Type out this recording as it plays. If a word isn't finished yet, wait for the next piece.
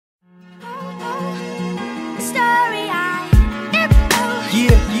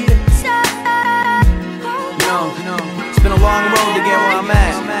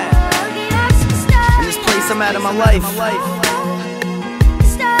I'm at in my life.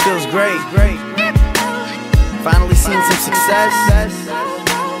 Feels great. Finally seen some success.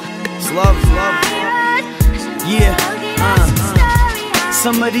 It's love. Yeah.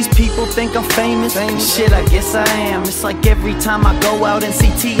 Some of these people think I'm famous. Shit, I guess I am. It's like every time I go out in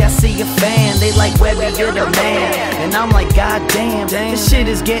CT, I see a fan. They like, Webby, you're the man. And I'm like, God damn, this shit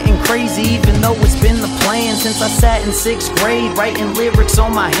is getting crazy. Even though it's been the plan since I sat in 6th grade, writing lyrics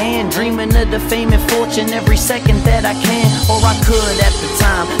on my hand, dreaming of the fame and fortune every second that I can, or I could at the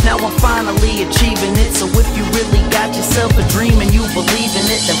time. Now I'm finally achieving it. So if you really got yourself a dream and you believe in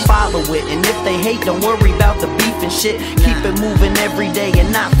it, then follow it. And if they hate, don't worry about the beef and shit. Keep it moving every day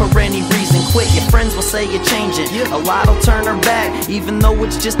and not for any reason quit. Your friends will say you're changing, a lot will turn her back. Even though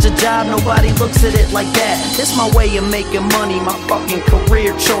it's just a job, nobody looks at it like that. It's my way of making money, my fucking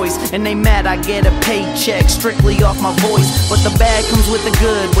career choice. And they mad I get a paycheck strictly off my voice. But the bad comes with the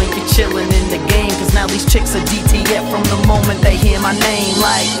good when you're chilling in the game. Cause now these chicks are DTF from the moment they hear my name.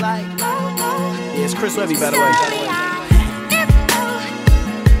 Like, yeah, it's Chris Webby, by the way.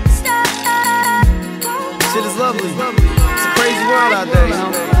 Shit is lovely. It's a crazy world out there, you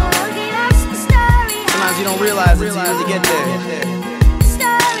know. Sometimes you don't realize it until you really get there.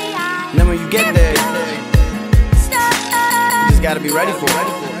 And then when you get there, you just gotta be ready for it.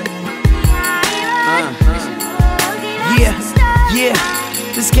 Yeah.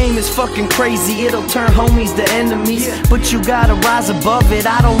 This game is fucking crazy, it'll turn homies to enemies. But you gotta rise above it,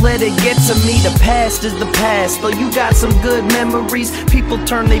 I don't let it get to me. The past is the past, though you got some good memories. People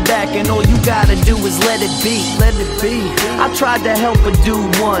turn their back and all you gotta do is let it be. I tried to help a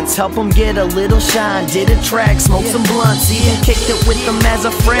dude once, help him get a little shine. Did a track, smoked some blunts, even kicked it with him as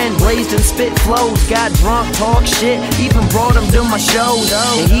a friend. Blazed and spit flows, got drunk, talk shit, even brought him to my shows.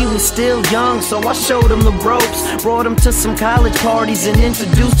 And he was still young, so I showed him the ropes. Brought him to some college parties and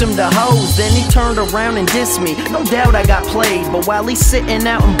introduced him to hoes. Then he turned around and dissed me. No doubt I got played, but while he's sitting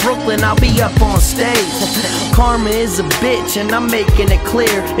out in Brooklyn, I'll be up on stage. Karma is a bitch and I'm making it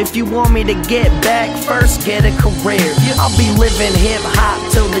clear. If you want me to get back, first get a career. I'll be living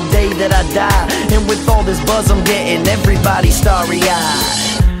hip-hop till the day that I die. And with all this buzz I'm getting, everybody starry-eyed.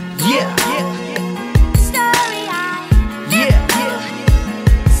 Yeah.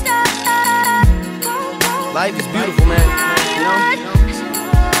 Life is beautiful, man, you know?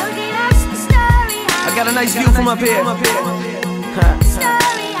 I got a nice view from up here.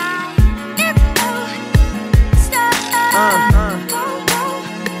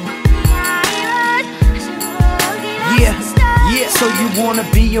 Yeah, so you wanna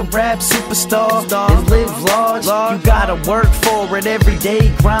be a rap superstar and live large? You gotta work for it every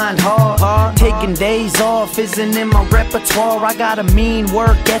day, grind hard. Taking days off isn't in my repertoire. I got a mean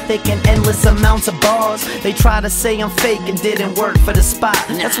work ethic and endless amounts of bars. They try to say I'm fake and didn't work for the spot.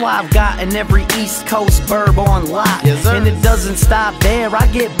 That's why I've gotten every East Coast burb on lock. And it doesn't stop there, I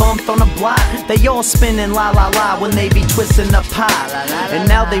get bumped on the block. They all spinning la la la when they be twisting the pot. And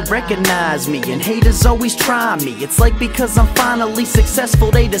now they recognize me and haters always try me. It's like because I'm finally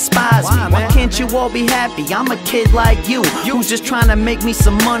successful, they despise me. Why can't you all be happy? I'm a kid like you, who's just trying to make me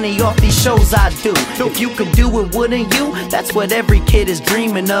some money off these shows I do. If you could do it, wouldn't you? That's what every kid is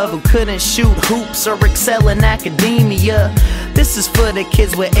dreaming of, who couldn't shoot hoops or excel in academia. This is for the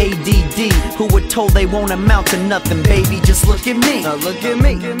kids with ADD, who were told they won't amount to nothing. Baby, just look at me. Look at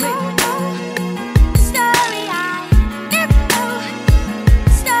me.